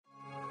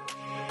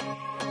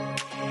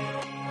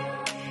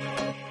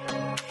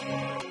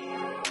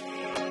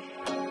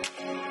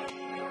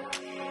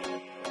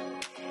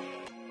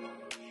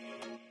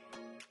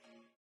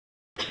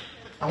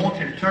I want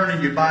you to turn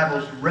in your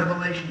Bibles to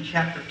Revelation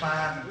chapter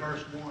 5 and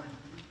verse 1.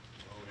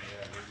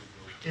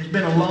 It's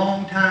been a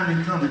long time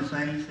in coming,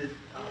 saints.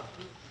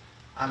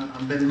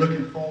 I've been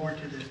looking forward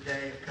to this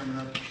day of coming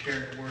up and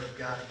sharing the Word of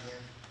God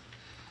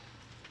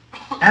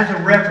again. As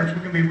a reference,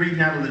 we're going to be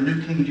reading out of the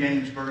New King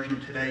James Version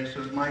today,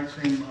 so it might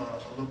seem a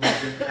little bit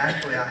different.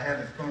 Actually, I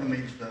have in front of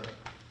me the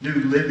New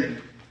Living,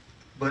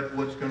 but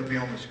what's going to be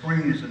on the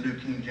screen is the New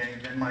King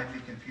James. That might be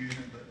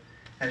confusing, but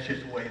that's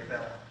just the way it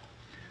fell out.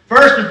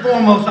 First and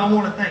foremost, I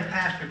want to thank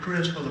Pastor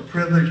Chris for the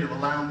privilege of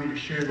allowing me to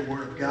share the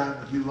Word of God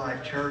with New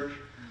Life Church.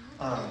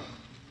 I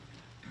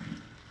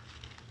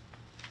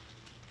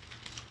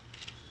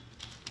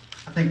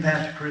think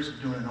Pastor Chris is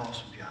doing an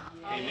awesome job.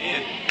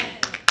 Amen.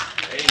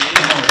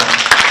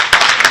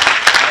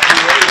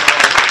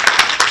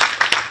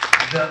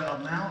 The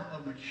amount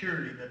of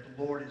maturity that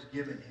the Lord has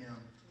given him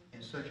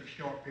in such a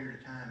short period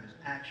of time is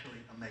actually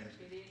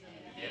amazing.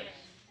 Yes.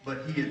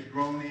 But he has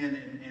grown in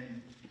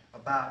and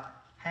about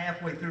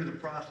halfway through the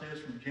process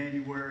from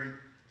January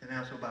to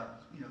now, so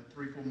about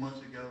 3-4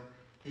 months ago,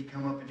 he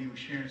come up and he was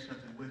sharing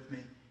something with me,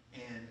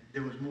 and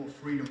there was more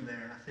freedom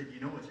there. And I said, "You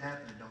know what's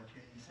happening, don't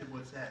you?" He said,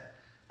 "What's that?"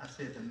 I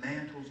said, "The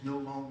mantle's no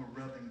longer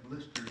rubbing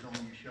blisters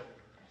on your shoulder.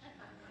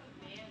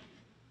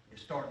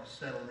 It's starting to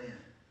settle in."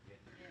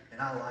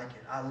 And I like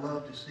it. I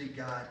love to see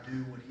God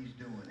do what he's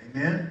doing.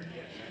 Amen?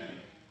 Yes.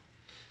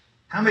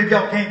 How many of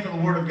y'all came for the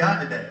Word of God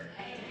today?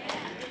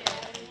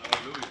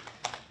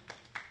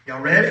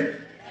 Y'all ready?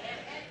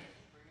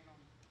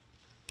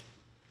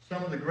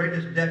 Some of the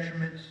greatest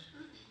detriments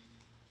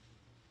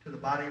to the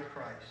body of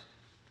Christ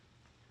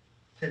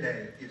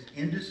today is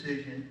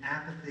indecision,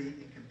 apathy,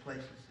 and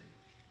complacency.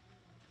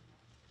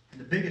 And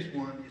the biggest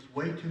one is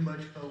way too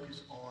much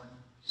focus on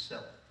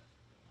self.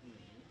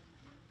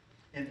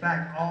 In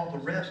fact, all the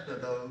rest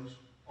of those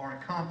are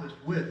encompassed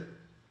with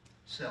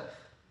self.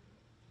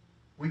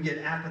 We get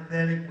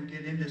apathetic, we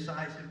get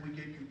indecisive, we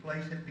get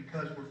complacent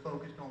because we're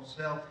focused on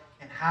self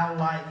and how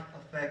life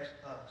affects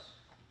us.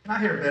 Can I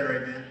hear a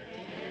better amen?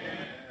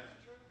 Amen.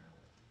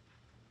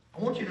 I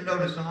want you to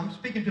notice, I'm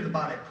speaking to the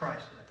body of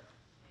Christ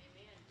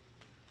today.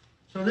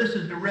 So this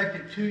is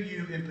directed to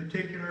you in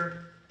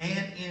particular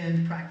and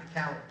in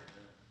practicality.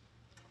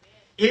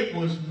 It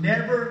was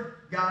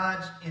never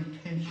God's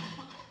intention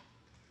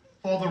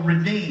for the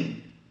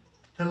redeemed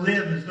to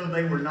live as though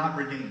they were not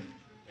redeemed.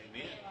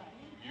 Amen.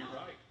 You're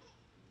right.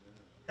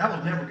 That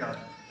was never God's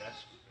intention.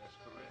 That's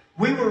correct.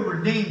 We were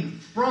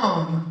redeemed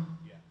from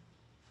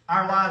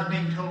our lives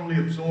being totally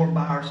absorbed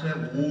by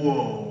ourselves.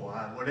 Whoa,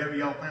 whatever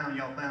y'all found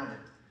it.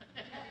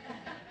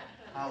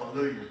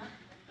 Hallelujah.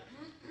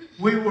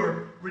 We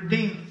were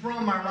redeemed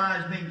from our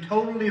lives being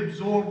totally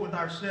absorbed with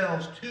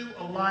ourselves to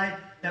a life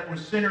that was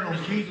centered on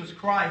Jesus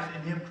Christ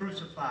and Him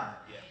crucified.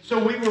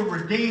 So we were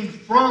redeemed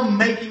from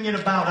making it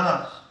about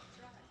us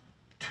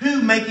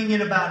to making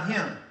it about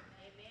Him.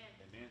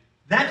 Amen.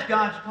 That's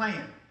God's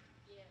plan.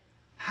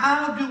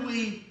 How do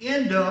we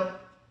end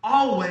up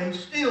always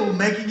still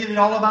making it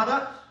all about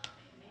us?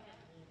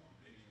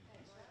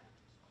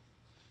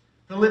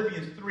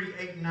 Philippians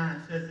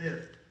 3:8-9 says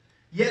this: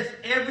 "Yes,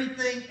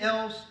 everything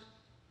else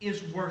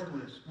is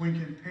worthless when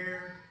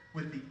compared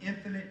with the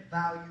infinite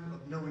value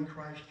of knowing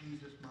Christ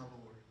Jesus my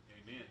Lord.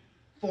 Amen.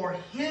 For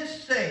His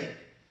sake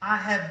I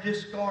have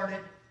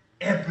discarded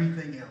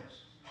everything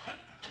else,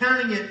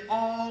 counting it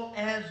all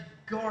as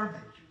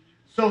garbage,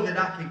 so that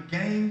I can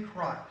gain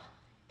Christ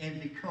and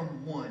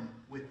become one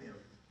with Him.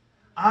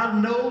 I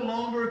no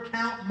longer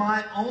count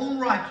my own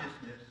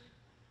righteousness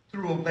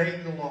through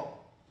obeying the law.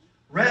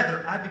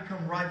 Rather, I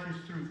become righteous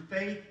through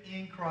faith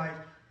in Christ,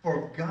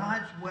 for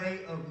God's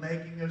way of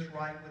making us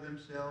right with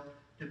Himself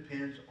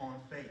depends on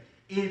faith."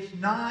 It's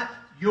not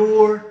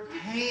your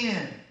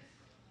hands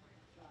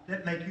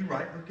that make you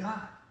right with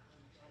God.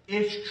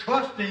 It's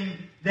trusting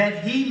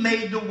that He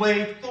made the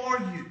way for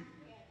you.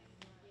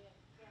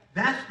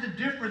 That's the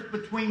difference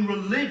between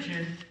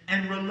religion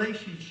and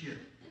relationship.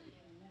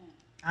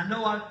 I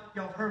know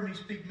y'all have heard me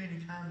speak many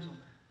times on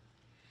that.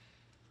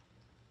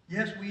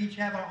 Yes, we each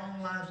have our own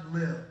lives to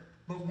live.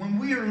 But when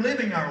we are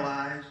living our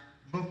lives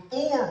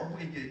before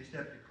we get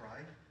accepted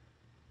Christ,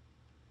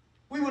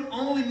 we would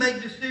only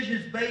make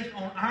decisions based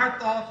on our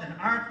thoughts and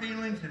our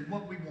feelings and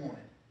what we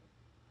wanted.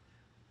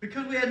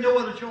 Because we had no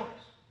other choice.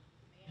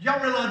 Did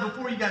y'all realize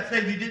before you got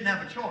saved you didn't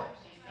have a choice?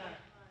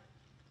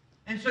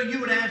 And so you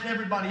would ask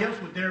everybody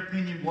else what their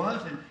opinion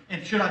was,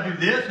 and should I do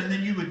this? And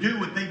then you would do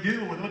what they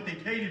do or what they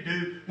tell you to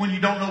do when you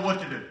don't know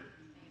what to do.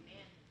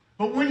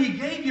 But when you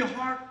gave your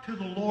heart to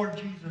the Lord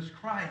Jesus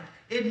Christ,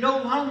 it no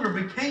longer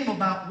became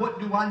about what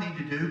do I need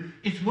to do.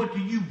 It's what do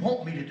you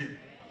want me to do.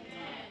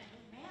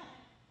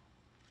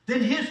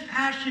 Then His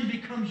passion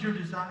becomes your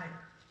desire.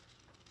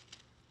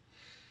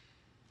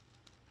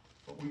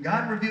 But when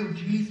God revealed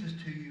Jesus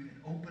to you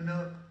and opened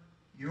up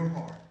your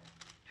heart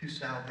to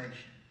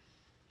salvation,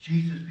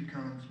 Jesus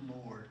becomes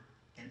Lord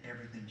and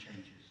everything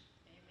changes.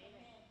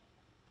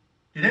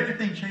 Did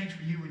everything change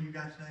for you when you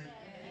got saved?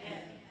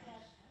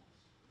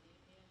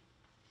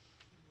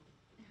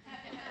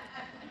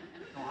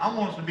 No, I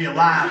want us to be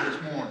alive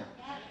this morning.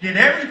 Did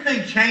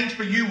everything change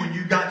for you when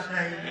you got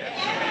saved?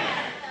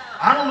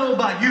 I don't know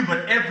about you,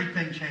 but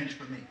everything changed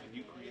for me.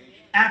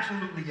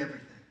 Absolutely everything.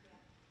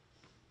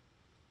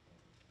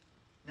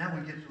 Now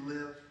we get to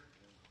live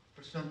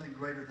for something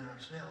greater than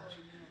ourselves.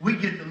 We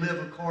get to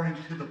live according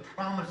to the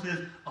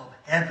promises of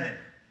heaven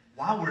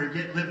while we're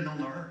yet living on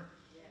the earth.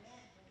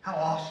 How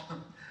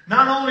awesome.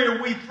 Not only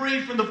are we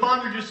free from the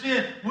bondage of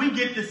sin, we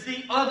get to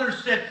see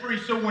others set free.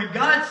 So when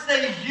God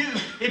saves you,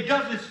 it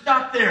doesn't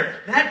stop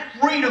there. That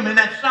freedom and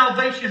that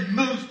salvation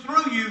moves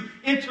through you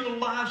into the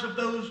lives of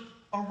those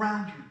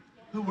around you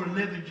who were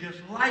living just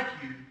like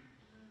you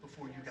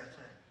before you got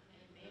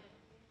saved.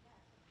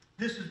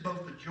 This is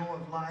both the joy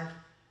of life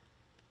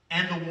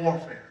and the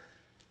warfare.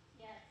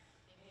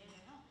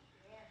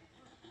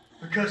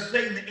 Because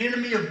Satan, the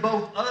enemy of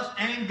both us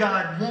and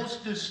God, wants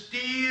to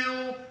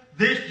steal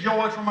this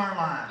joy from our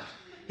lives.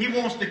 He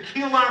wants to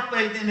kill our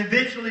faith and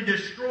eventually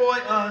destroy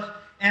us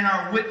and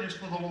our witness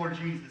for the Lord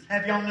Jesus.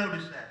 Have y'all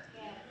noticed that?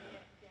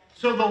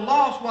 So the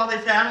lost, while they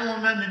say, I don't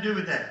want nothing to do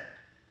with that,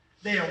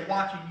 they are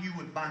watching you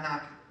with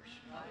binoculars.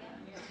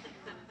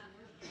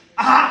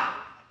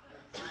 Aha!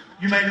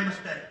 You made a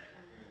mistake.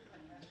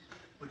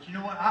 But you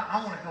know what?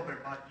 I want to help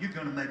everybody. You're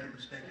going to make a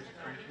mistake as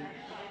a Christian.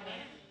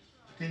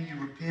 But then you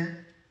repent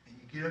and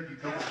you get up, you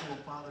go before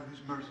a Father whose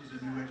mercies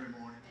are new every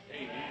morning.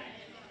 Amen.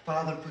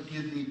 Father,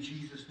 forgive me in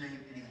Jesus' name.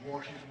 And He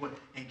washes away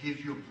and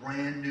gives you a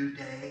brand new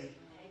day.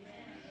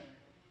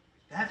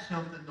 That's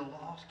something the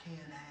lost can't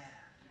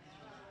have.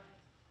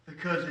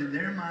 Because in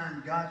their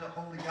mind, God's a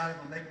holy God. If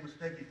I make a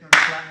mistake, He's going to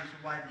slap me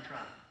some white and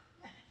try.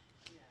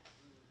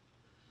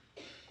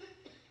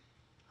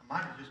 I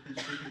might have just been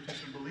speaking to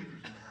some believers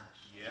in the house.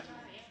 Yeah,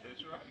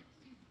 that's right.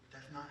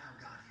 That's not how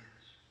God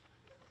is.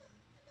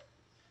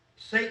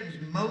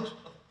 Satan's most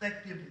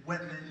effective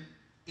weapon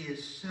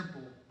is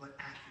simple but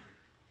accurate.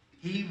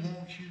 He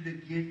wants you to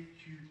get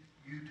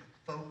you to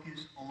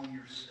focus on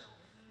yourself.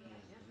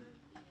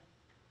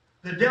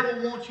 The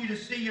devil wants you to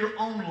see your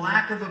own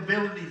lack of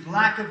abilities,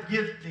 lack of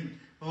gifting,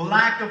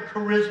 lack of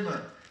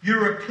charisma,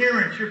 your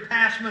appearance, your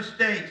past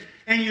mistakes,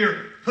 and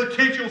your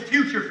potential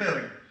future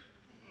failures.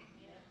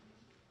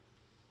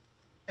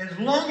 As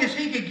long as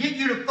he can get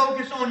you to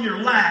focus on your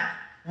lack,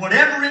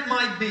 whatever it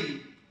might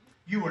be,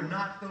 you are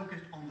not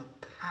focused on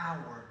the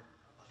power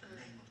of the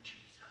name of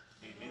Jesus.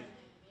 Amen.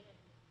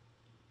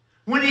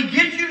 When he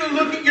gets you to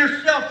look at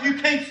yourself, you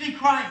can't see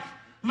Christ.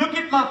 Look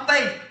at my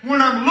face.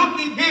 When I'm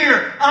looking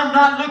here, I'm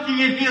not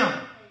looking at Him.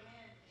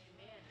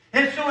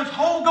 And so his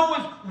whole goal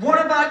is,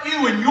 what about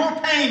you and your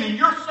pain and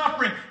your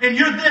suffering and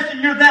you're this and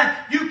you're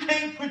that? You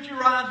can't put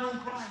your eyes on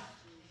Christ.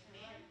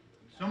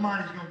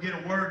 Somebody's going to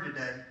get a word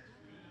today.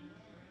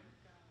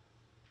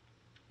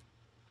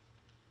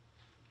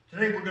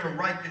 Today we're going to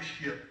right this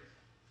ship.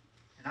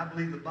 And I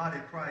believe the body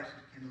of Christ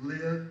can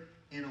live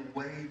in a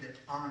way that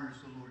honors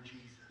the Lord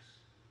Jesus.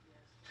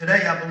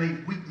 Today I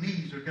believe weak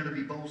knees are going to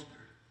be bolstered.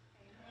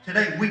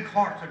 Today weak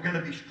hearts are going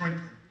to be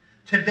strengthened.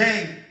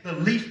 Today the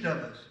least of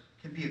us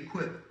can be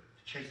equipped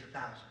to chase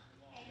 1,000.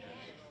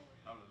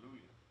 Hallelujah.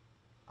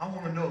 I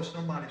want to know if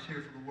somebody's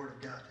here for the Word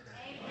of God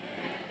today.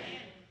 Amen.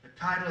 The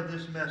title of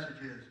this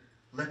message is,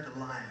 Let the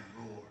Lion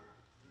Roar.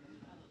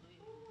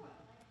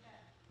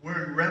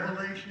 We're in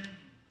Revelation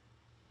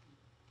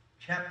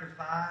chapter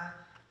 5,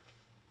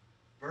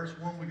 verse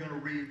 1. We're going to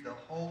read the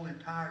whole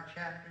entire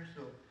chapter,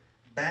 so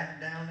batten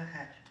down the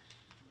hatches.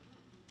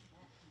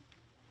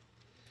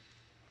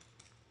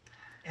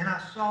 And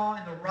I saw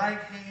in the right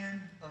hand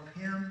of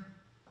him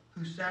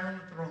who sat on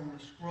the throne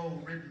a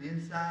scroll written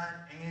inside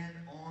and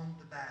on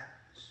the back,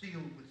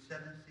 sealed with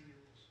 7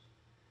 seals.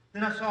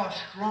 Then I saw a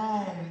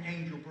strong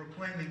angel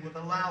proclaiming with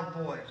a loud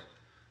voice,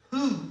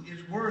 Who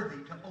is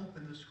worthy to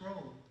open the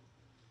scroll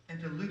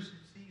and to loose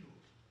its seals?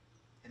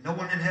 And no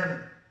one in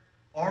heaven,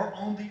 or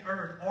on the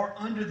earth, or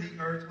under the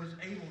earth was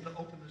able to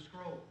open the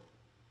scroll,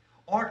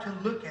 or to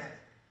look at it.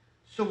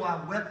 So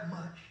I wept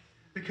much,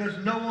 because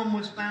no one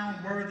was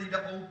found worthy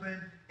to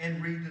open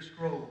and read the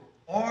scroll,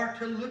 or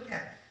to look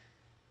at it.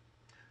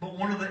 But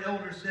one of the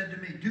elders said to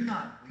me, Do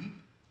not weep.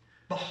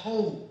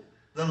 Behold,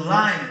 the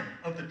Lion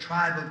of the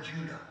tribe of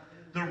Judah,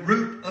 the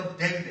Root of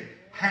David,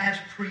 has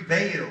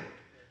prevailed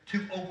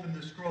to open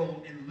the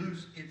scroll and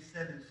loose its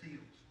 7 seals.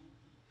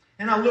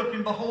 And I looked,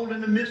 and behold, in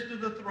the midst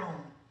of the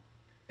throne,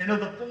 and of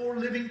the 4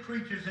 living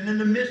creatures, and in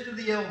the midst of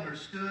the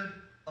elders, stood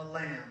a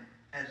lamb,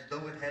 as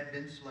though it had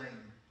been slain,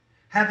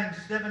 having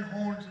 7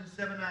 horns and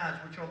 7 eyes,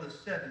 which are the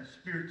 7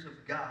 spirits of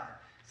God,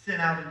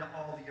 sent out into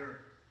all the earth.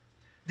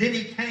 Then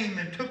he came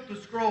and took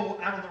the scroll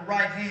out of the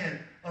right hand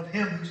of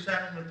him who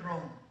sat on the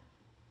throne.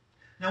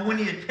 Now when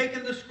he had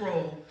taken the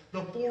scroll,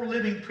 the 4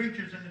 living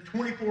creatures and the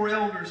 24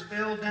 elders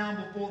fell down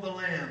before the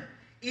Lamb,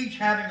 each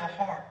having a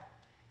harp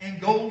and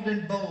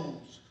golden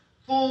bowls,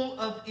 full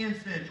of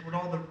incense,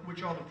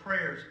 which are the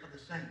prayers of the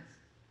saints.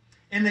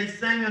 And they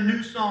sang a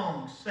new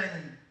song,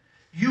 saying,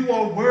 You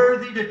are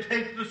worthy to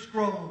take the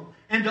scroll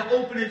and to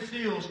open its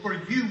seals, for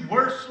you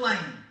were slain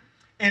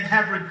and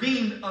have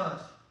redeemed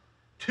us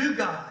to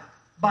God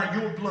by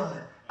your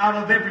blood out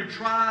of every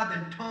tribe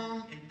and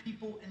tongue and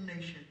people and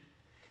nation.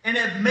 and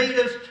have made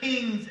us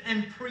kings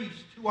and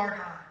priests to our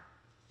God,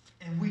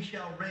 and we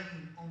shall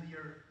reign on the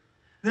earth.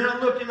 Then I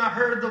looked and I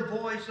heard the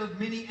voice of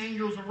many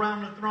angels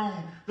around the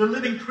throne, the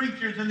living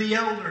creatures and the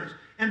elders,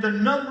 and the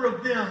number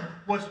of them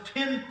was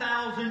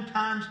 10,000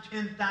 times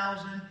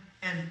 10,000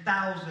 and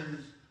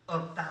thousands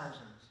of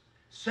thousands,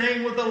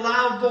 saying with a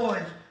loud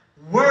voice,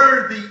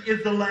 "Worthy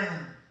is the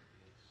Lamb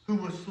who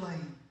was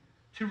slain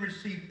to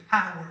receive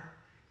power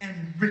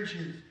and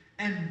riches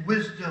and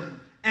wisdom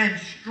and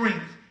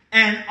strength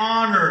and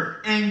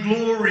honor and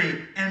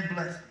glory and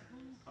blessing."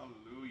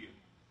 Hallelujah.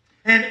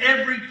 And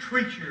every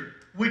creature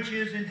which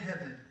is in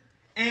heaven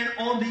and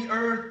on the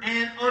earth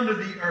and under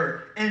the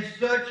earth, and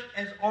such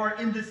as are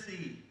in the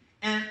sea,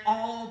 and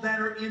all that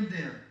are in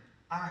them,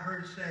 I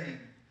heard saying,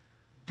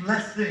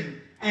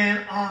 "Blessing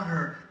and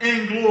honor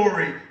and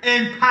glory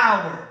and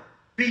power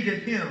be to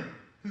him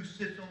who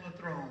sits on the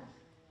throne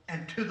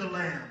and to the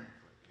Lamb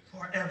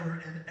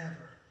forever and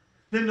ever."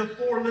 Then the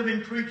 4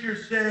 living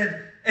creatures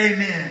said,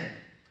 "Amen."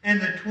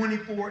 And the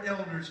 24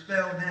 elders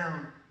fell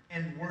down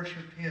and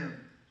worshiped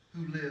him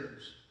who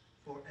lives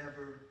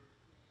forever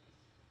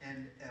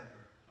and ever.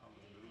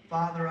 Hallelujah.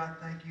 Father, I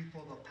thank you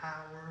for the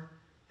power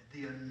and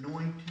the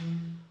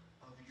anointing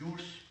of your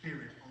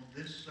Spirit on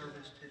this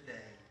service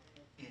today.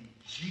 In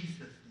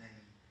Jesus' name,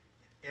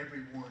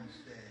 everyone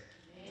said,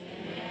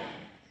 amen.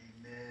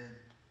 Amen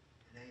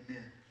and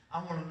amen.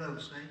 I want to know,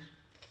 saints,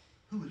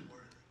 who is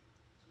worthy?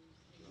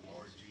 The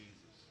Lord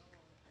Jesus.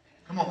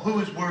 Come on, who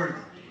is worthy?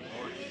 The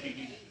Lord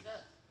Jesus.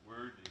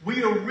 Worthy.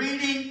 We are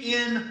reading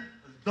in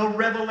the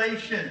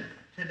Revelation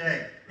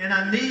today. And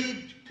I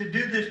need to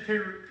do this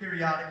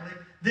periodically.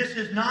 This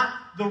is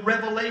not the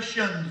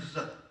Revelations.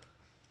 Nope.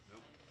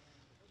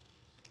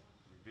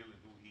 Revealing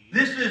who he is.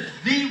 This is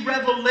the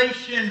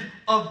revelation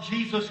of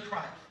Jesus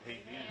Christ.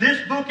 Amen.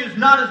 This book is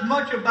not as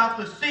much about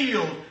the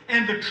seals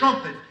and the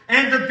trumpets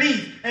and the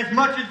beast as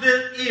much as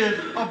it is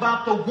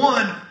about the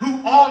one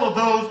who all of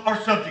those are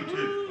subject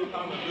to.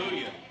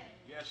 Hallelujah.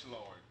 Yes,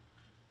 Lord.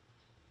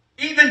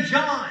 Even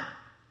John,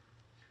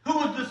 who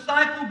was the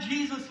disciple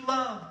Jesus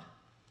loved.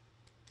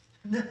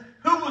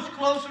 Who was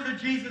closer to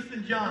Jesus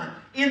than John?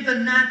 In the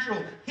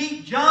natural.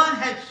 John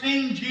had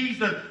seen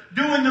Jesus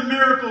doing the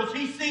miracles.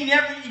 He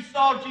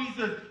saw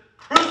Jesus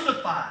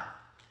crucified.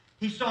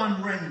 He saw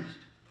him raised.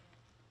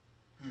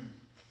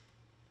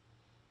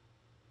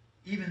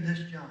 Even this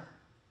John,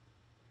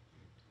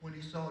 when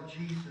he saw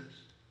Jesus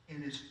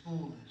in his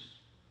fullness,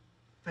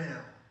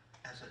 fell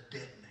as a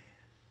dead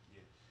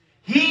man.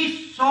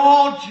 He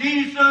saw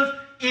Jesus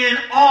in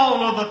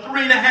all of the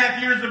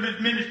 3.5 years of his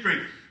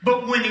ministry.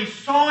 But when he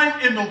saw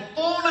him in the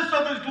fullness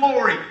of his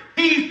glory,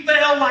 he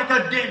fell like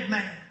a dead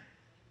man.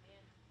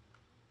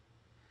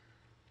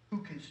 Who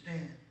can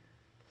stand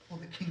for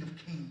the King of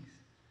Kings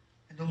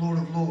and the Lord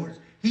of Lords?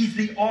 He's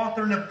the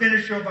author and the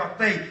finisher of our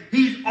faith.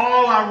 He's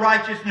all our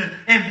righteousness,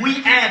 and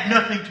we add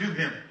nothing to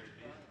him.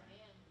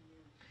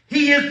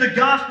 He is the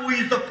gospel.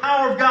 He is the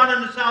power of God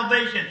unto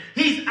salvation.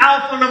 He's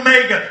Alpha and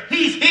Omega.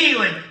 He's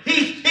healing.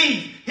 He's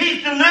peace.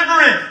 He's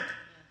deliverance.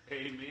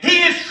 Amen.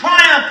 He is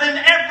triumph and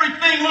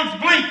everything looks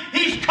bleak.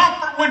 He's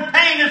comfort when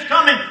pain is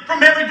coming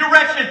from every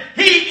direction.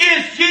 He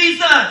is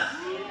Jesus.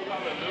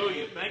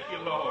 Hallelujah. Thank you,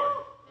 Lord.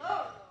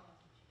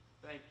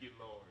 Thank you,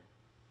 Lord.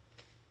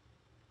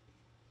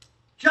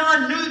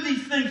 John knew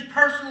these things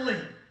personally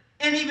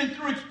and even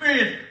through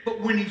experience. But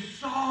when he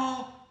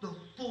saw the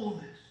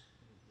fullness,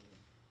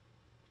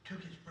 he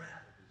took his breath.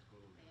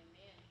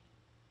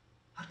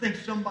 I think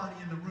somebody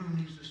in the room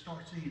needs to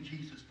start seeing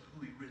Jesus for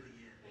who he really is.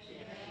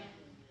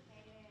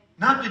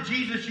 Not the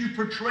Jesus you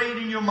portrayed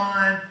in your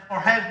mind or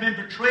has been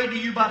portrayed to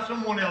you by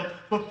someone else,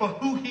 but for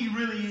who he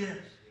really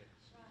is.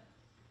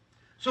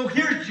 So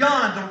here's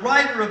John, the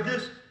writer of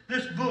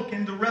this book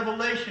in the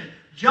Revelation.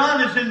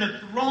 John is in the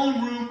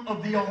throne room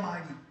of the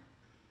Almighty.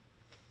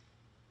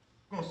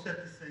 I'm going to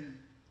set the scene.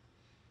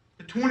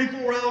 The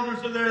 24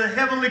 elders are there, the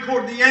heavenly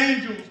court, the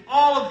angels,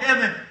 all of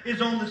heaven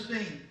is on the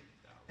scene.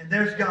 And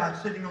there's God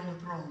sitting on the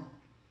throne.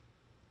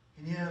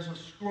 And he has a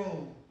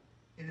scroll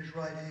in his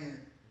right hand.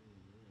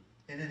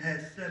 And it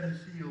has 7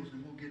 seals,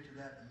 and we'll get to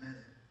that in a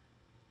minute.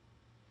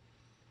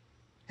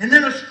 And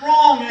then a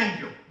strong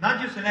angel,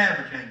 not just an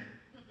average angel.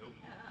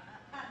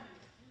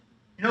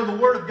 You know, the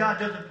Word of God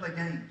doesn't play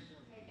games.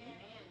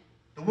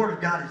 The Word of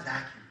God is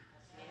accurate.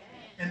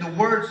 And the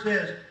Word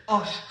says,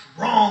 a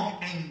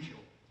strong angel.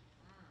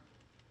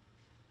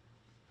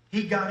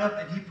 He got up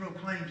and he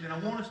proclaims, and I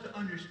want us to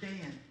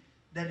understand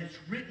that it's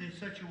written in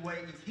such a way,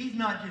 he's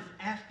not just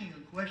asking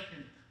a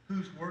question,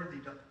 who's worthy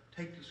to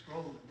take the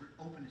scroll and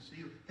open the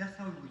seal. That's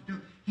how he was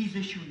doing. He's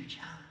issuing a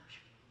challenge.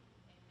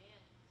 Amen.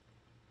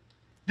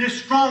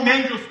 This strong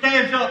angel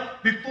stands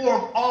up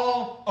before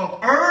all of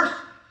earth,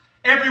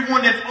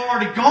 everyone that's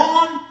already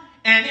gone,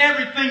 and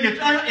everything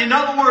that's, in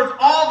other words,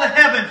 all the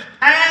heavens,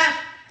 past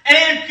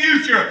and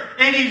future.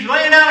 And he's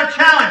laying out a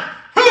challenge.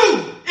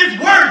 Who is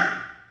worthy?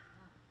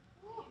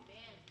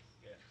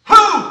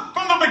 Who,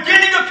 from the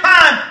beginning of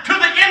time to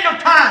the end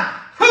of time,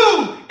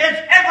 who has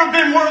ever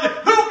been worthy?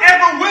 Who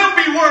ever will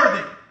be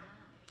worthy?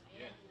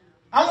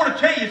 I want to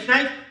tell you,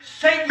 saints,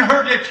 Satan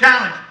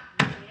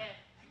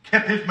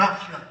kept his mouth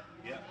shut.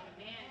 Yeah.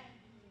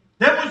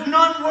 There was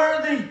none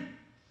worthy.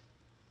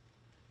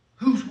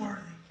 Who's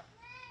worthy?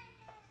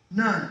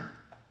 None.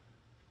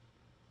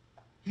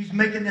 He's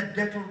making that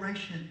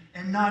declaration,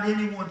 and not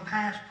anyone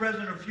past,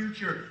 present, or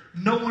future.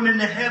 No one in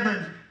the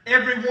heavens.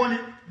 Everyone,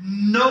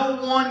 no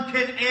one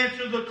can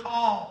answer the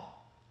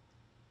call.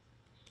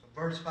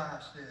 But verse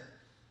 5 says,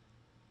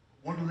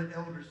 one of the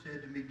elders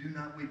said to me, do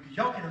not weep. Because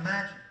y'all can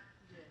imagine.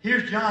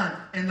 Here's John,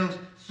 and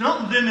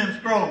something's in them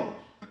scrolls.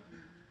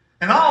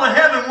 And all of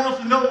heaven wants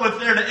to know what's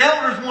there. The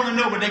elders want to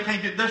know, but they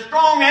can't do it. The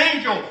strong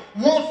angel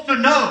wants to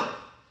know.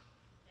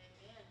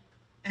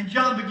 And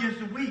John begins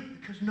to weep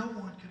because no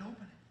one can open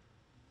it.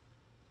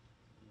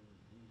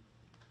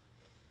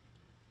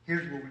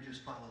 Here's where we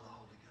just follow the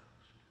Holy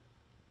Ghost.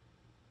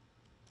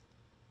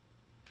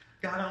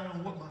 God, I don't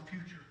know what my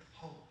future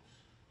holds.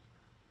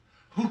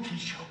 Who can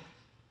show me?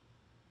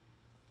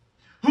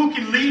 Who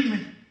can lead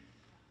me?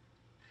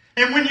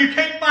 And when you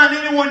can't find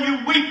anyone,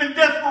 you weep in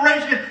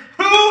desperation.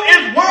 Who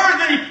is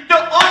worthy to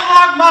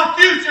unlock my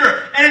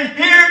future? And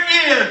here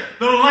is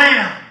the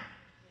Lamb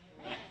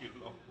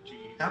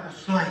that was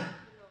slain.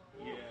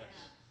 Yes.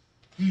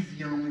 He's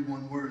the only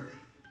one worthy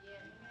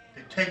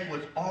to take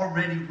what's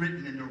already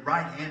written in the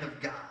right hand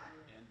of God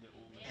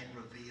and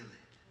reveal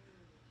it.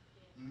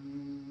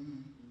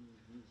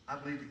 I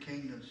believe the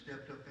kingdom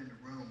stepped up in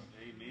the room.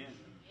 Amen.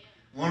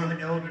 One of the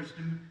elders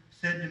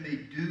said to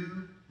me,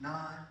 do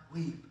not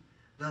weep.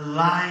 The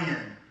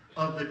Lion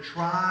of the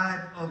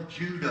tribe of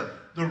Judah,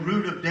 the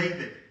root of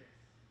David.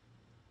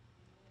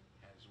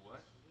 Has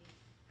what?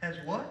 Has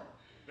what?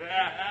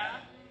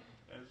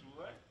 Has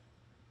what?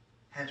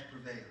 Has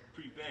prevailed.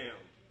 Prevailed.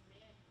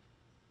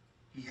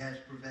 He has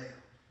prevailed.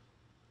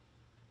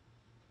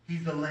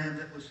 He's the Lamb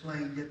that was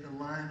slain, yet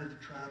the Lion of the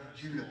tribe of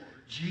Judah.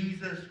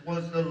 Jesus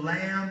was the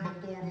Lamb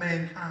before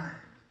mankind.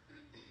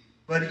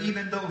 But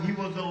even though he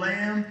was a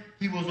lamb,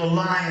 he was a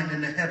lion in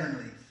the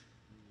heavenlies.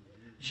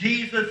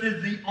 Jesus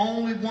is the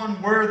only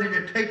one worthy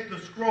to take the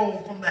scroll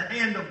from the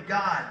hand of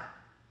God.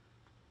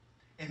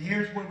 And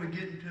here's where we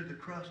get into the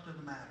crust of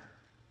the matter.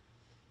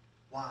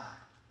 Why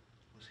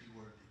was he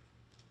worthy?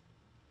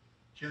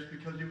 Just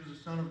because he was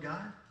the Son of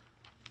God?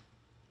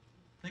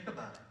 Think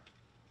about it.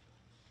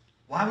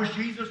 Why was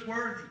Jesus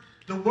worthy?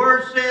 The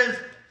Word says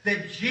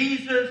that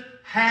Jesus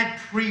had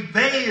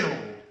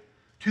prevailed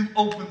to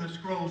open the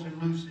scrolls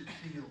and loose its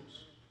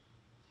seals.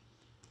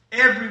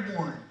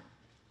 Everyone,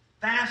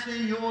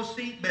 fasten your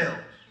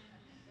seatbelts.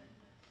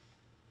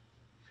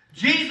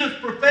 Jesus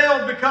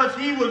prevailed because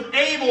he was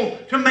able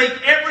to make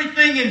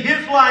everything in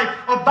his life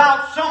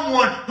about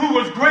someone who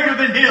was greater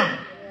than him.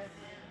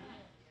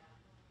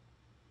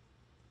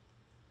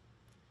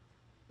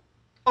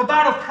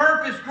 About a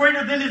purpose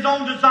greater than his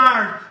own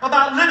desires.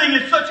 About living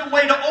in such a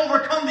way to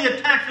overcome the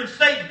attacks of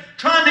Satan.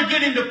 Trying to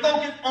get him to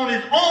focus on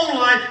his own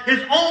life,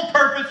 his own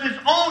purpose, his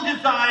own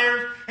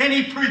desires. And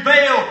he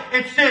prevailed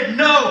and said,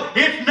 no,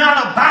 it's not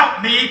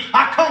about me.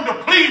 I come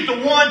to please the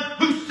one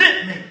who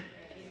sent me.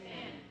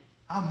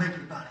 I'll make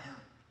it about him.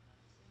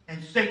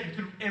 And Satan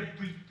threw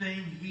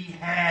everything he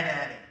had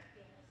at him.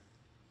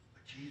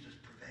 But Jesus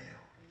prevailed.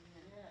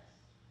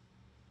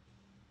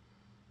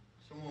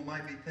 Someone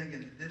might be thinking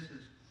that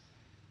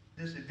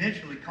this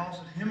eventually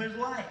costs him his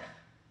life.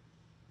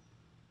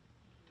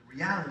 The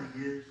reality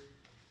is,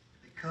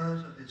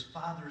 because of his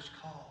Father's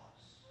cause,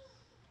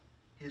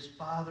 his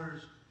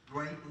Father's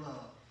great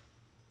love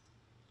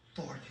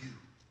for you.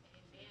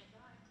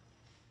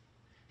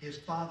 His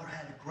Father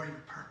had a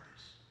greater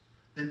purpose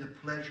than the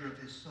pleasure of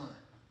his Son.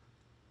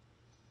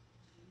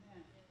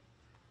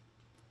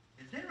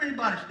 Is there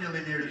anybody still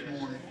in here this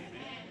morning?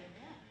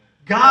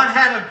 God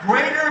had a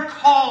greater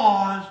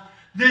cause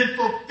than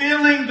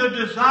fulfilling the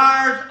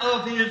desires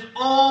of his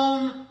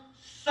own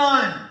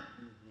Son.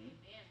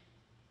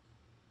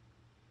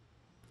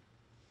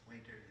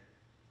 Wait there.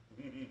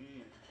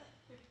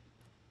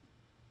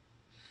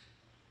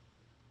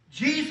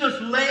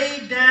 Jesus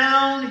laid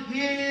down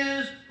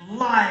his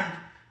life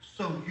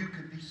so you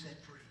could be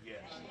set free. Yes.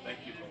 Thank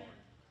you, Lord.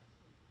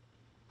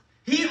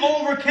 He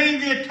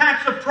overcame the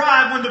attacks of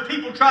pride when the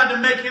people tried to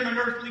make him an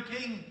earthly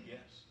king. Yes.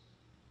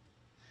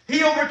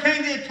 He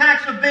overcame the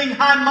attacks of being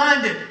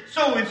high-minded.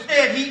 So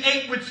instead, he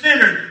ate with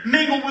sinners,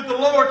 mingled with the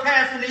lower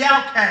caste and the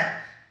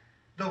outcast,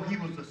 though he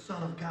was the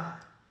Son of God.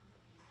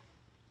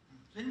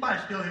 Is anybody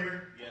still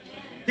here? Yes.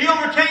 He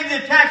overcame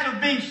the attacks of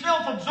being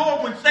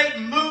self-absorbed when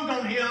Satan moved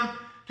on him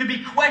to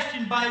be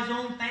questioned by his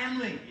own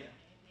family.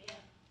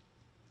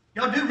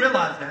 Y'all do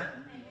realize that.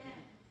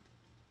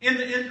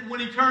 When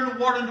he turned the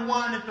water into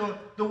wine at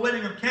the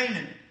wedding of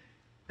Canaan,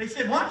 they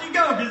said, why don't you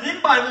go? Because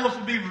anybody wants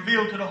to be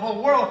revealed to the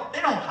whole world.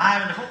 They don't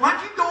hide in the whole. Why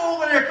don't you go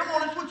over there? Come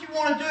on, that's what you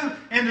want to do.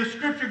 And the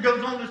scripture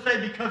goes on to say,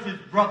 because his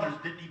brothers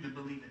didn't even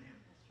believe in him.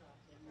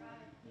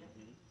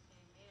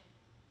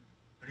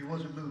 But he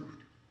wasn't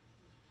moved.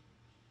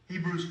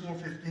 Hebrews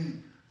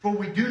 4:15. For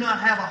we do not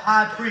have a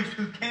high priest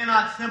who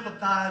cannot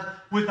sympathize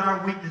with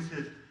our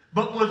weaknesses,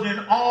 but was in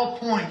all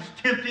points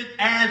tempted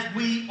as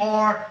we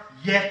are,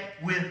 yet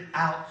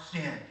without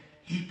sin.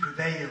 He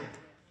prevailed.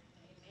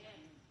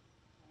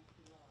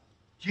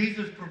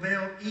 Jesus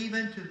prevailed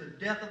even to the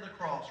death of the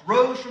cross,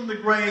 rose from the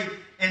grave,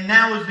 and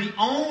now is the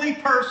only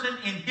person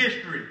in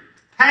history,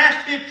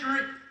 past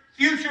history,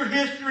 future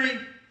history,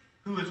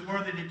 who is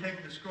worthy to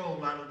take the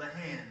scroll out of the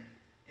hand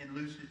and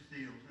loose its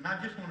seals. And I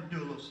just want to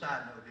do a little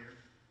side note here.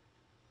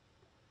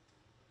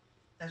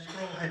 That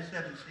scroll had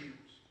 7 seals.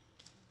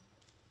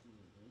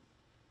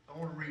 I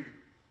want to read it.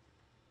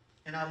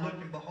 And I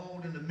looked, and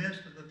behold, in the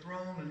midst of the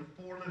throne and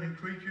the 4 living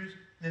creatures,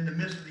 and in the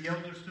midst of the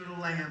elders stood a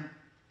lamb,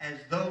 as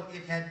though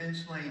it had been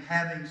slain,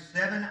 having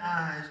 7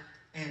 eyes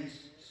and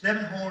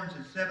 7 horns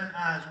and 7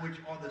 eyes, which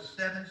are the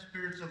 7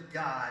 spirits of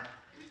God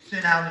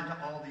sent out into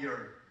all the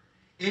earth.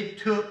 It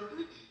took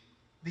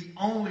the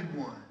only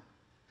one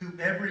who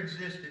ever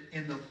existed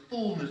in the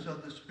fullness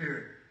of the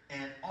Spirit,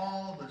 and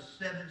all the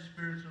 7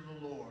 spirits of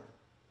the Lord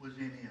was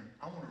in him.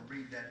 I want to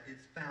read that.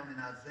 It's found in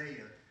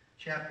Isaiah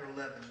chapter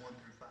 11, 1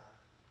 through 5.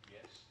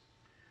 Yes.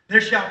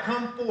 There shall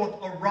come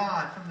forth a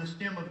rod from the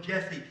stem of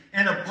Jesse,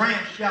 and a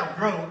branch shall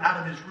grow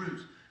out of his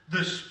roots.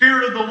 The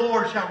Spirit of the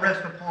Lord shall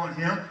rest upon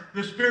him,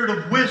 the Spirit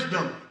of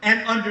wisdom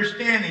and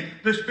understanding,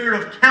 the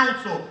Spirit of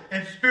counsel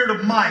and Spirit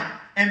of might,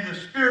 and the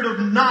Spirit of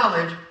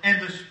knowledge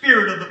and the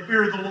Spirit of the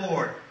fear of the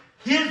Lord.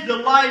 His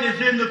delight is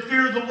in the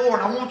fear of the Lord.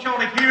 I want y'all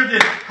to hear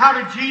this. How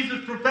did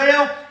Jesus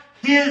prevail?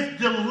 His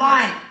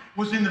delight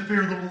was in the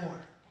fear of the Lord.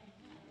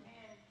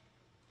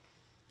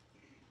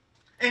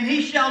 And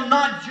he shall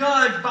not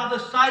judge by the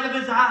sight of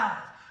his eyes,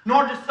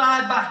 nor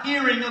decide by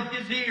hearing of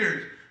his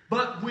ears.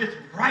 But with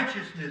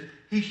righteousness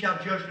he shall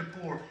judge the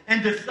poor,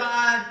 and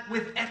decide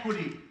with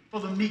equity for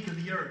the meek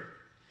of the earth.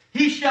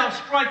 He shall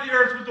strike the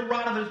earth with the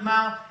rod of his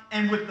mouth,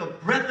 and with the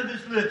breath of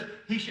his lips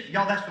he shall...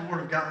 Y'all, that's the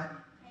word of God.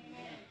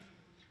 Amen.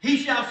 He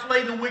shall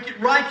slay the wicked.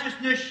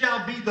 Righteousness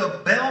shall be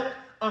the belt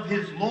of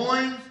his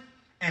loins,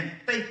 and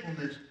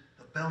faithfulness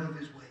the belt of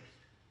his waist.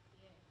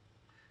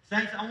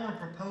 Saints, I want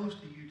to propose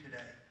to you today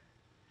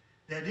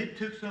that it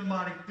took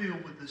somebody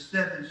filled with the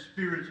 7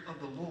 spirits of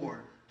the Lord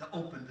to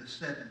open the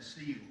 7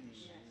 seals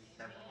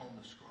that were on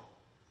the scroll.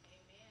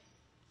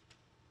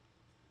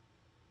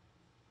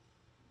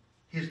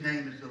 His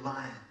name is the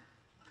Lion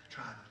of the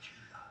tribe of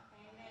Judah.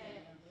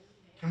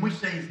 Can we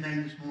say his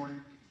name this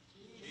morning?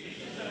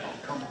 Jesus. Oh,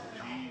 come on,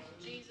 y'all.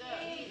 Jesus.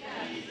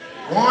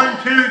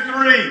 1, 2,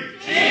 3.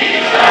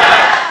 Jesus.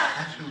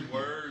 That's who he is.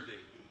 Worthy.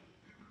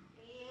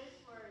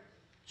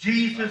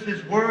 Jesus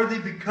is worthy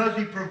because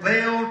he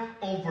prevailed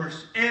over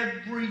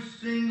every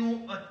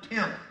single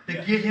attempt to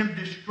get him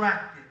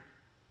distracted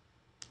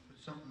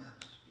with something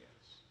else.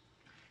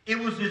 Yes.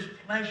 It was his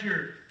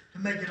pleasure to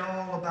make it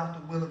all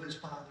about the will of his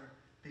Father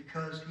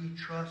because he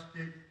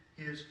trusted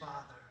his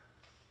Father.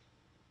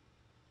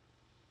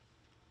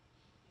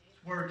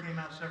 This word came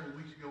out several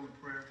weeks ago in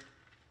prayer.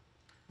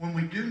 When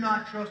we do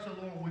not trust the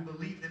Lord, we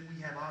believe that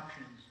we have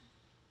options,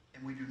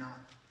 and we do not.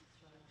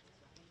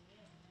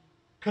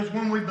 Because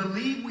when we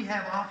believe we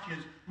have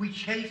options, we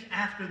chase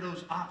after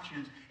those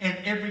options. And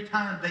every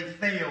time they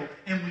fail,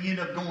 and we end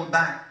up going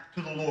back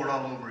to the Lord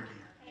all over again.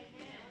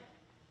 Amen.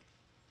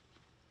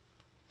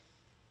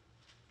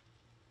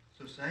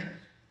 So saints,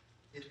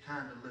 it's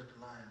time to let the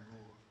lion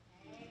roar.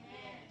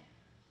 Amen.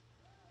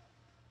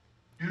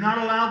 Do not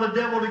allow the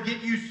devil to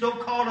get you so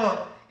caught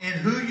up in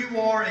who you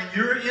are and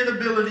your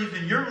inabilities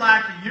and your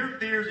lacks and your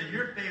fears and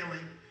your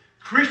failings.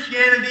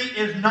 Christianity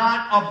is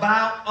not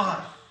about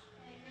us.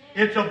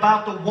 It's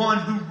about the one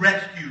who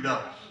rescued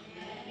us.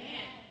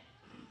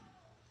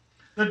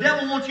 The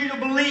devil wants you to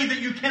believe that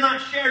you cannot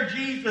share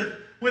Jesus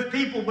with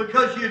people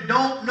because you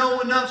don't know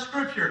enough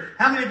Scripture.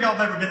 How many of y'all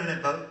have ever been in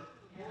that boat?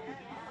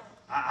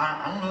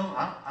 I don't know.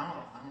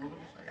 I don't know what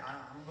to say. I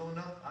don't know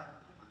enough.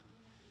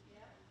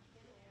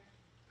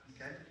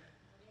 Okay.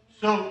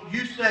 So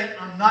you say,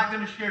 I'm not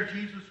going to share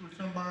Jesus with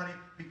somebody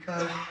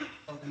because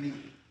of me.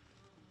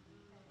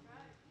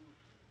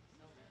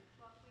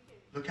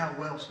 Look how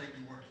well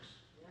Satan works.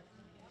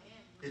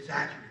 It's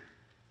accurate.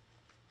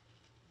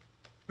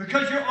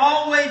 Because you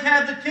always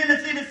have the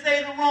tendency to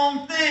say the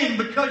wrong thing.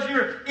 Because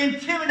you're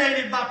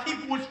intimidated by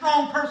people with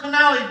strong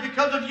personalities.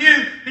 Because of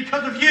you.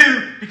 Because of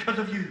you. Because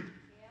of you.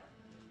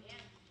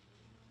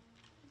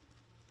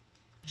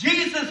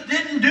 Jesus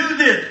didn't do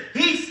this.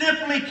 He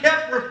simply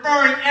kept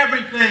referring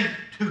everything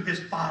to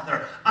his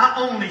Father. I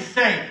only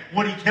say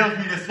what he tells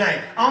me to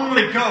say. I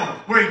only go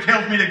where he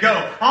tells me to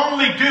go. I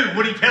only do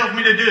what he tells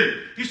me to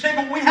do. You say,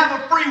 but we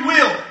have a free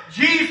will.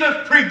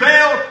 Jesus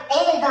prevailed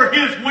over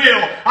his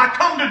will. I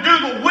come to do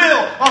the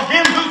will of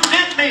him who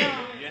sent me.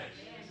 Yes.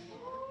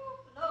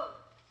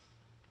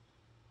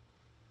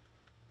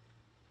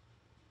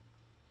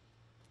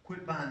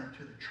 Quit buying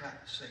into the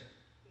trap of Satan,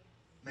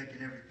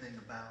 making everything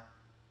about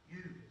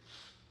you.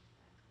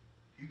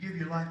 You give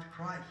your life to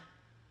Christ,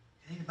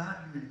 it ain't about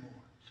you anymore.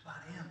 It's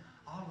about him.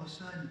 All of a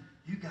sudden,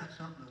 you got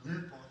something to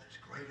live for that's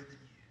greater than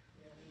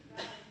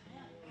you.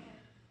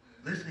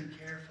 Listen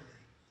carefully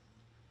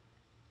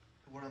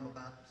to what I'm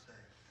about to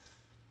say.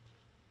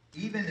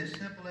 Even as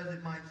simple as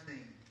it might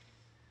seem,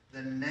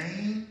 the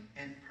name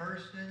and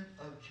person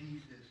of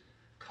Jesus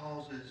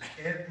causes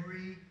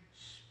every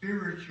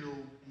spiritual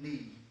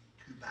knee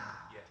to bow.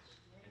 Yes.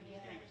 And he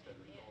gave us that.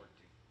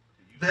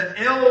 the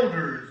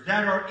elders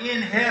that are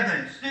in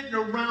heaven, sitting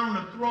around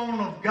the throne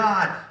of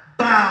God,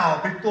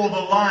 bow before the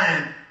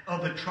Lion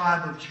of the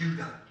tribe of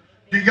Judah.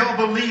 Do y'all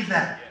believe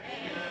that?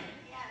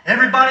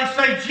 Everybody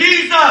say,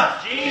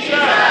 Jesus! Jesus!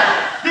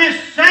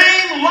 This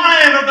same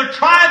Lion of the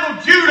tribe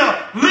of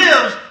Judah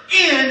lives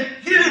in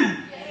you.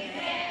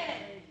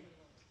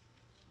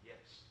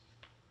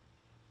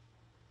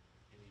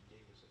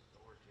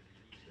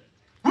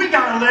 We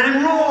got to let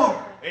him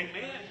roar.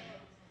 Amen.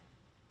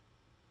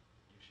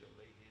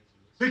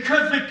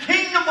 Because the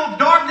kingdom of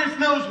darkness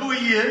knows who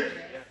he is.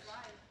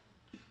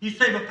 You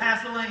say, but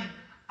Pastor Lane,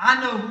 I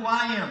know who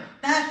I am.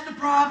 That's the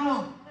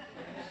problem.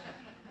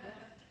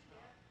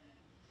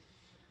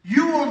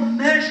 You are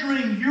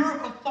measuring your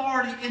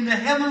authority in the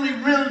heavenly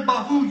realms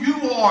by who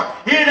you are.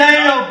 It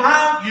ain't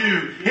about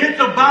you. It's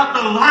about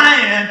the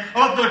Lion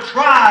of the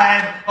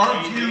tribe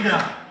of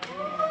Judah.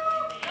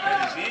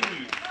 That is in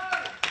you.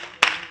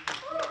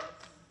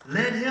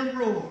 Let him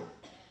roar.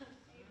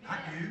 I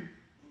do.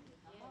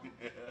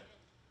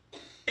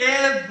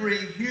 Every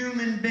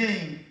human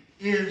being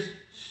is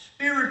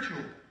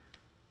spiritual.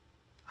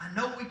 I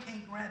know we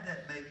can't grab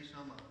that, maybe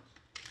some of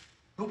us.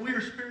 But we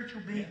are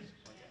spiritual beings.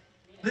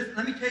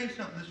 Let me tell you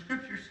something. The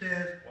scripture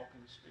says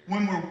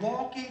when we're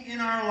walking in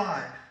our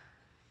life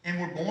and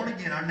we're born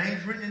again, our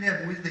name's written in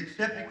heaven, we've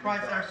accepted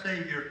Christ our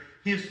Savior,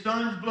 his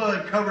Son's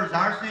blood covers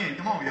our sin.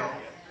 Come on, y'all.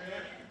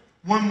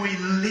 When we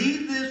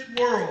leave this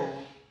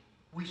world,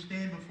 we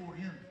stand before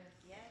him.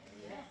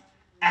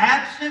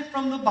 Absent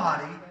from the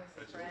body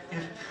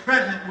is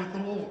present with the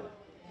Lord.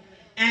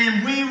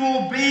 And we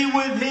will be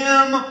with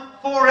him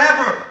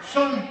forever.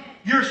 So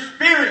your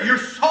spirit, your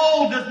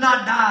soul does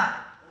not die.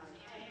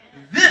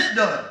 This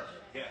does.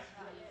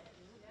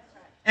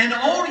 And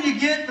the older you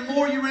get, the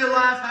more you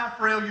realize how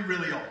frail you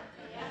really are.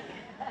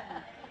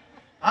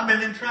 I've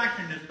been in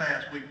traction this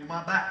past week with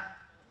my back.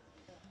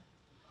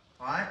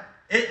 All right?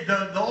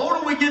 The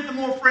older we get, the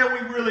more frail we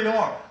really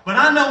are. But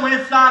I know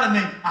inside of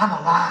me, I'm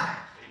alive.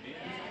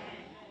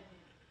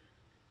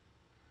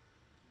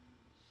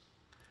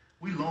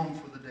 We long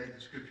for the day,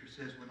 the scripture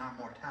says, when our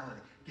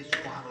mortality gets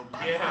swallowed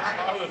by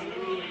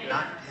fire.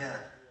 Not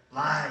death,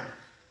 life.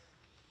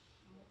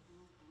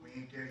 We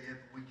ain't there yet,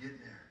 but we're getting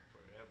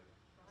there.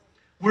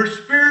 We're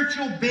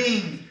spiritual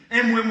beings.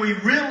 And when we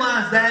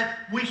realize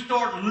that, we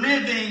start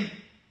living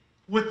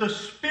with the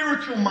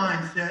spiritual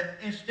mindset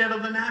instead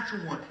of the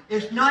natural one.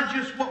 It's not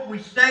just what we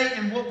say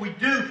and what we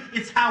do.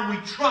 It's how we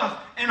trust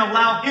and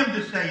allow him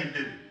to say and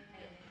do.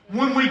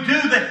 When we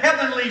do, the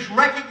heavenlies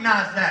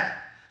recognize that.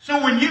 So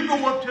when you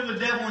go up to the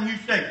devil and you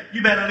say,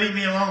 you better leave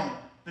me alone,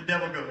 the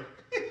devil goes,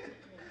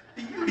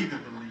 do you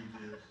even believe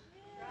this?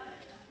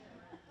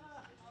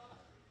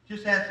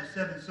 Just ask the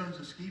 7 sons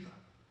of Sceva.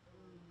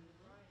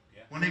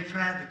 When they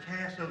tried to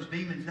cast those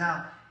demons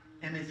out,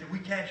 and they said, we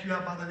cast you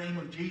out by the name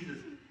of Jesus.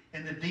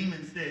 And the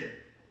demon said,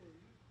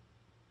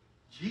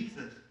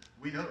 Jesus,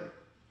 we know.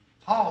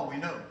 Paul, we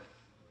know.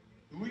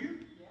 Who are you?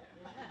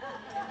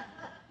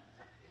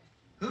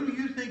 Who do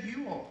you think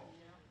you are?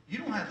 You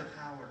don't have the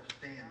power to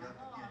stand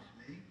up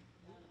against me.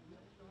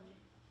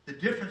 The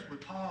difference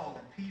with Paul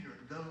and Peter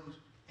and those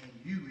and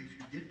you, if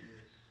you get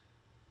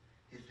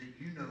this, is that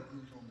you know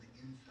who's on the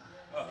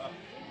inside.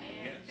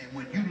 And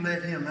when you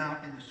let him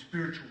out in the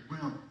spiritual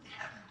realm, they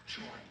have no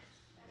choice.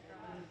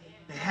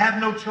 They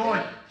have no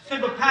choice. You say,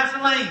 but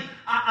Pastor Lane,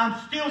 I'm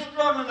still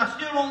struggling. I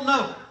still don't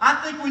know. I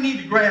think we need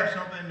to grab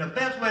something. And the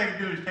best way I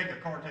can do it is take a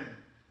cartoon.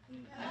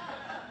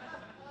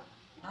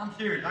 I'm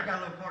serious. I got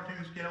a little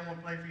cartoon skit I want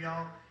to play for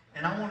y'all.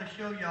 And I want to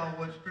show y'all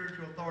what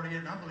spiritual authority is.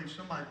 And I believe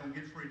somebody's going to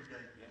get free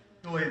today.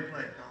 Go ahead and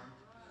play it, Tom.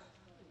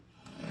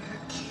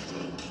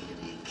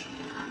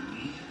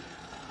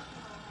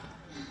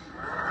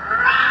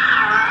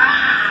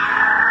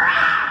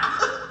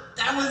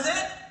 That was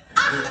it?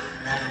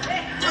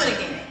 Do it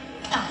again.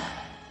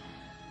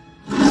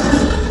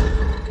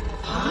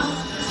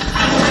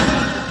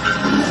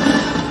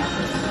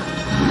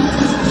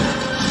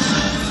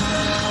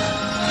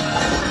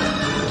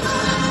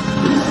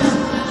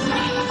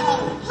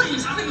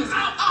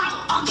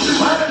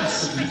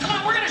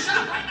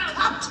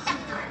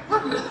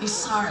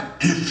 Sorry.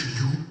 If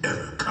you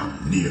ever come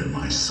near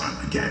my son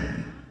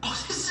again. Oh,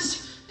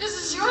 this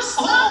is your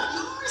son? Oh,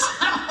 yours?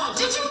 Oh,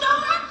 did you know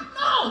that?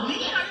 No, me?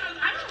 I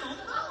don't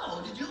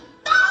know. Did you?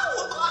 No,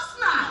 of course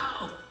not.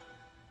 No.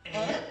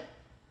 Ed?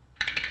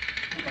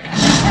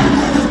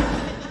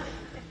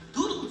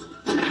 Doodles.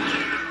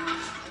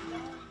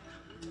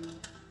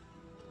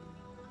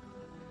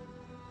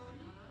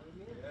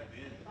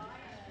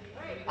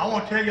 I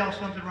want to tell y'all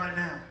something right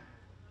now.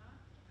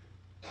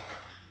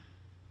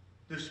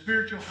 The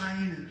spiritual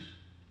hyenas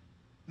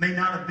may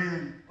not have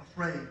been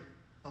afraid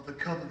of the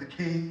cub of the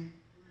king,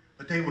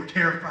 but they were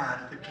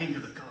terrified of the king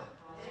of the cub.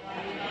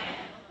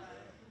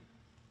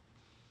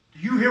 Do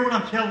you hear what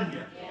I'm telling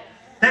you?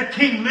 That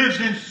king lives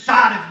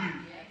inside of you.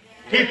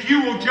 If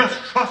you will just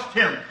trust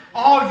him,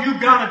 all you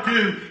got to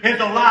do is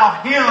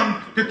allow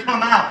him to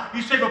come out.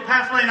 You say, well,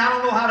 Pastor Lane, I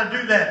don't know how to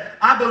do that.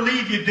 I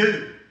believe you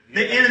do.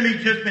 The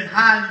enemy's just been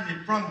hiding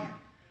it from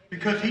you.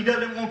 Because he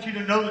doesn't want you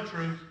to know the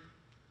truth.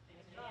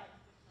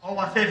 Oh,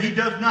 I said he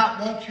does not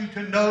want you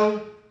to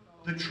know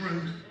the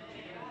truth.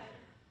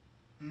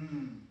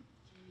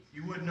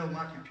 You wouldn't know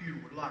my computer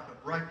would lock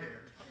up right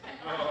there.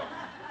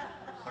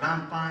 But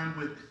I'm fine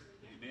with it.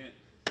 Amen.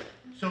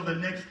 So the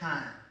next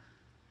time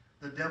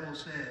the devil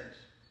says,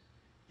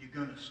 you're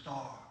going to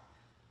starve,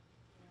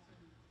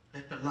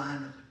 let the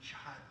Lion of the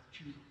tribe of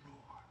Judah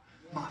roar.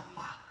 My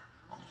Father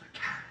owns a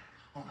cattle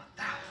on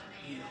 1,000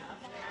 hills,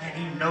 and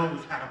he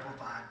knows how to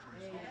provide for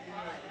his own.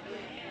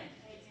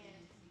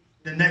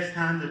 The next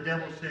time the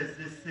devil says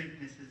this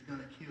sickness is going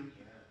to kill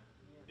you,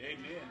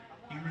 amen,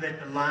 you let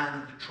the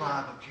Lion of the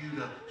tribe of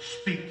Judah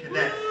speak to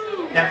that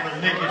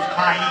religious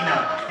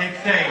hyena and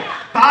say,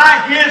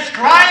 by his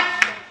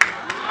stripes,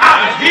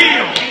 I was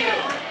healed.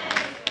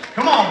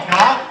 Come on,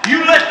 God.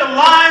 You let the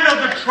Lion of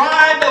the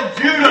tribe of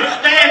Judah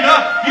stand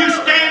up. You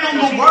stand on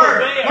the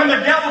word. When the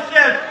devil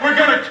says, we're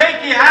going to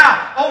take you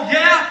out. Oh,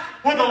 yeah?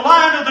 When the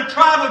Lion of the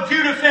tribe of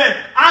Judah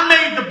said, I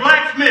made the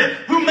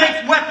blacksmith who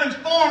makes weapons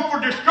formed for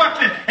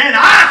destruction. And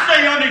I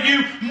say unto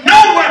you, no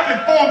weapon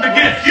formed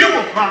against you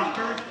will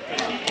prosper.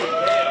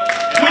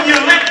 When you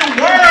let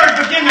the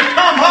word begin to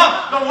come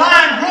up, the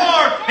lion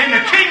roars and the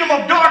kingdom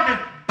of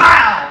darkness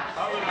bows.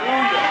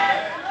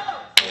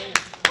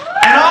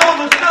 And all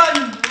of a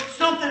sudden,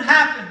 something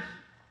happens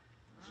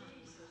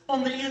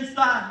on the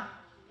inside.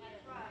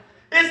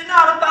 It's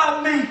not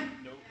about me.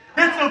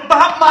 It's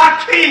about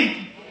my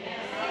King.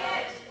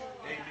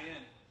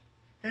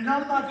 And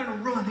I'm not going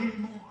to run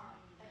anymore.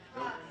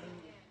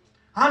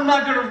 I'm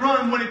not going to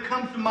run when it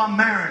comes to my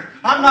marriage.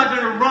 I'm not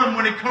going to run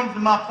when it comes to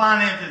my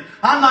finances.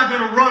 I'm not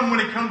going to run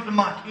when it comes to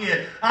my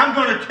kid. I'm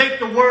going to take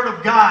the word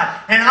of God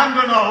and I'm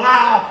going to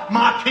allow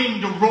my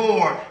King to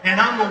roar. And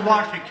I'm going to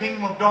watch the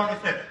kingdom of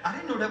darkness say, I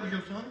didn't know that was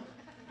your son.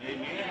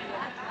 Amen.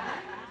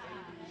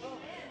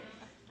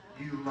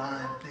 You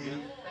lying thief.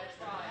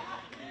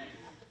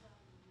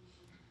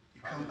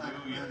 You come back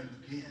around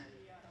him again.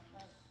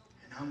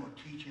 And I'm going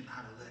to teach him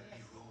how to let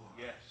me roar.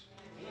 Yes.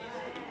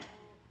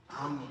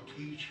 I'm going to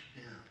teach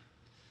them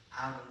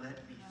how to let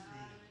me see.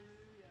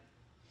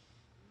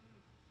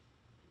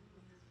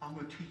 I'm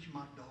going to teach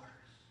my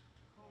daughters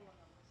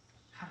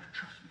how to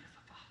trust me as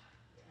a father.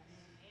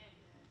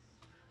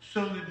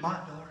 So that my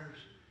daughters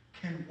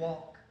can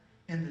walk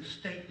in the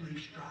stately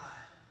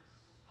stride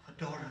of a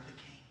daughter of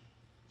the King.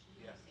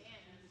 Yes.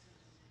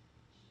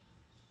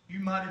 You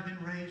might have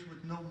been raised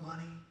with no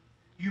money.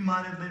 You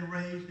might have been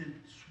raised in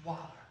squalor.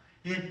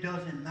 It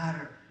doesn't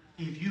matter.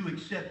 If you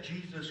accept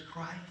Jesus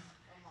Christ,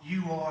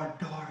 you are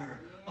a daughter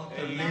of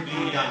the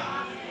living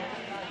God.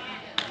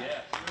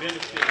 Yes.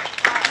 Benefit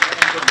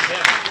from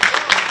heaven.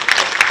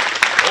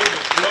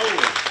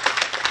 Overflowing.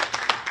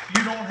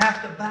 You don't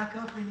have to back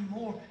up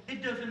anymore.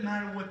 It doesn't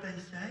matter what they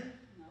say.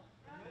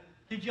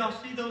 Did y'all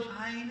see those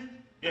hyenas?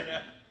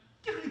 Yeah.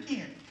 Do it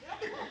again.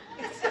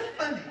 It's so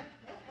funny.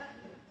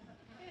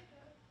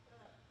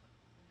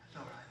 That's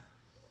all right.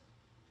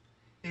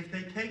 If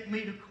they take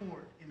me to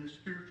court, in a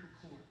spiritual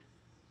court,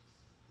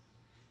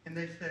 and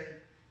they say,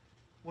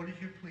 what is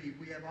your plea?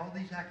 We have all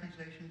these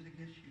accusations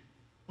against you.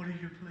 What is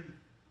your plea?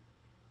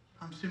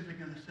 I'm simply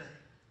going to say,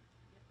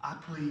 I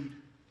plead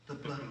the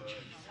blood of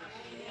Jesus.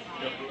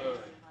 The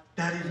blood.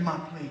 That is my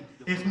plea.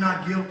 It's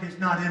not guilt. It's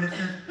not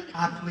innocence.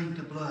 I plead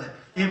the blood.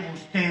 It will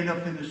stand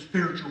up in the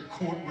spiritual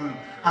courtroom.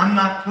 I'm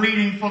not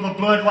pleading for the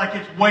blood like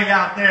it's way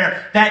out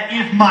there. That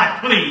is my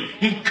plea.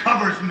 He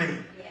covers me.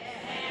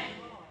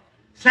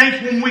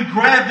 Saints, when we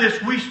grab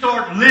this, we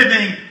start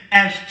living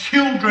as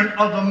children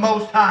of the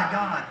Most High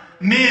God.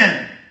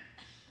 Men,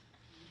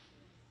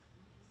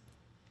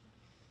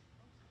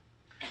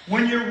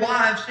 when your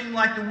wives seem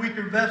like the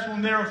weaker vessel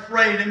and they're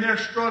afraid and they're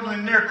struggling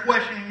and they're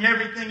questioning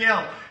everything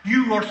else,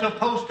 you are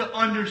supposed to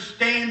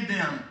understand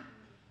them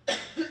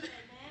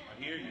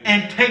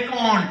and take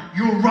on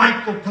your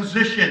rightful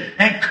position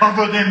and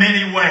cover them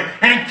anyway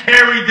and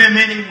carry them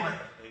anyway.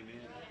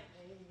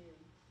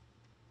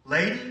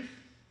 Ladies,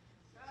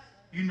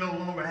 you no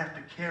longer have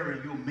to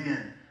carry your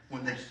men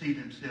when they see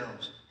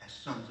themselves as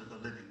sons of the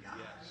living God.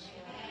 Yes.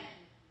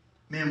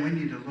 Man, we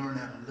need to learn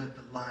how to let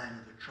the Lion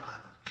of the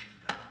tribe of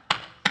Judah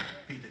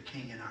be the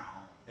king in our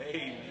home.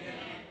 Amen.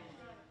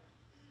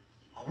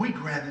 Are we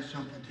grabbing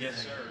something today?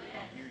 Yes, sir.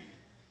 I hear you.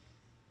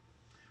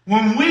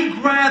 When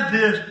we grab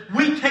this,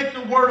 we take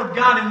the word of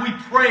God and we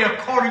pray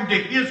according to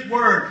his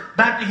word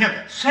back to him.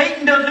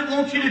 Satan doesn't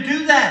want you to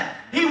do that.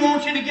 He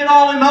wants you to get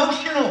all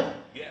emotional.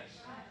 Yes.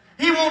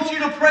 He wants you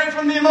to pray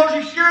from the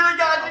emotion. Surely,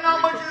 God, you know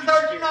how much this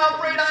hurts. You know how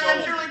afraid I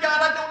am. Surely,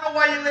 God, I don't know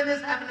why you let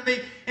this happen to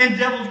me. And the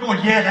devil's going,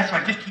 yeah, that's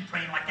right. Just keep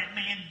praying like that,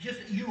 man.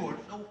 You are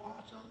so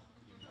awesome.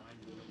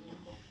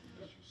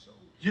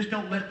 Just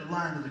don't let the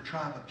Lion of the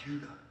tribe of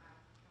Judah.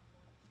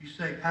 You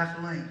say,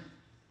 Pastor Lane,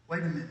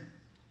 wait a minute.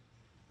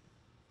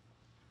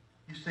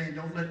 You're saying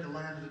don't let the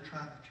Lion of the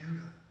tribe of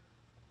Judah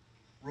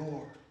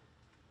roar.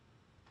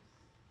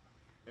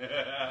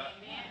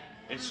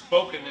 It's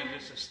spoken and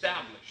it's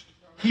established.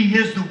 He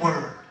is the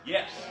Word.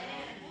 Yes.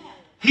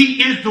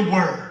 He is the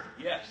Word.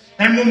 Yes.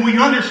 And when we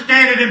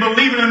understand it and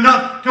believe it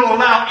enough to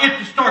allow it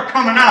to start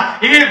coming out,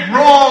 it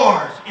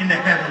roars in the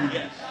heavens.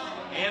 Yes.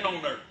 And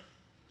on earth.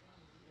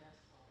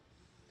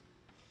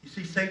 You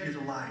see, Satan is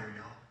a liar,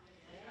 y'all.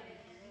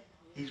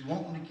 He's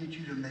wanting to get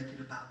you to make it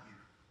about you.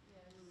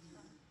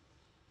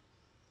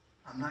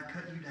 I'm not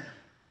cutting you down.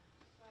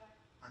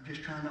 I'm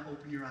just trying to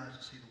open your eyes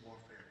to see the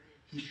warfare.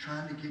 He's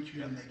trying to get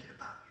you to make it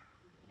about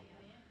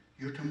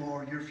you. Your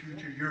tomorrow, your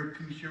future, your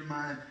peace, your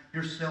mind,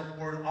 your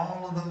self-worth,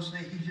 all of those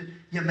things. He's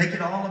just, make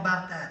it all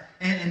about that.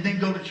 And then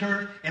go to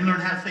church and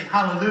learn how to say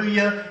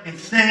hallelujah and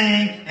sing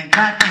and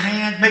clap your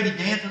hands, maybe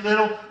dance a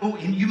little. Oh,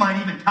 and you might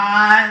even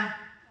tithe.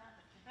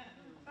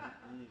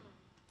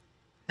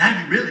 Now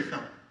you're really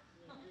something.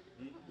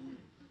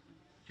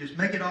 Just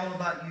make it all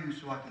about you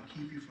so I can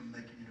keep you from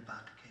making it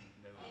about the King.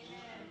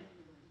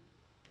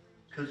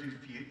 Because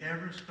if you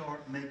ever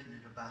start making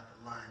it about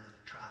the line of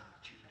the tribe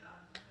of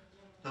Judah,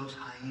 those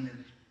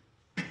hyenas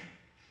beg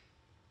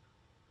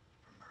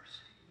for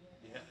mercy.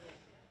 Yeah.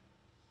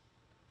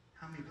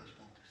 How many of us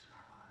want this in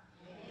our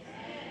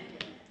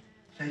lives?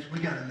 Saints, we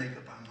got to make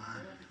up our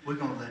mind. We're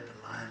going to let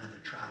the line of the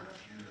tribe of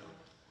Judah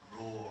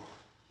roar.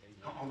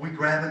 Are we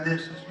grabbing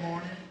this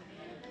morning?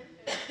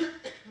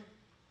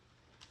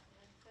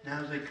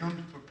 Now, as they come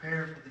to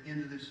prepare for the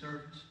end of this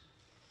service,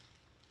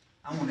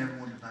 I want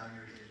everyone to bow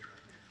your heads.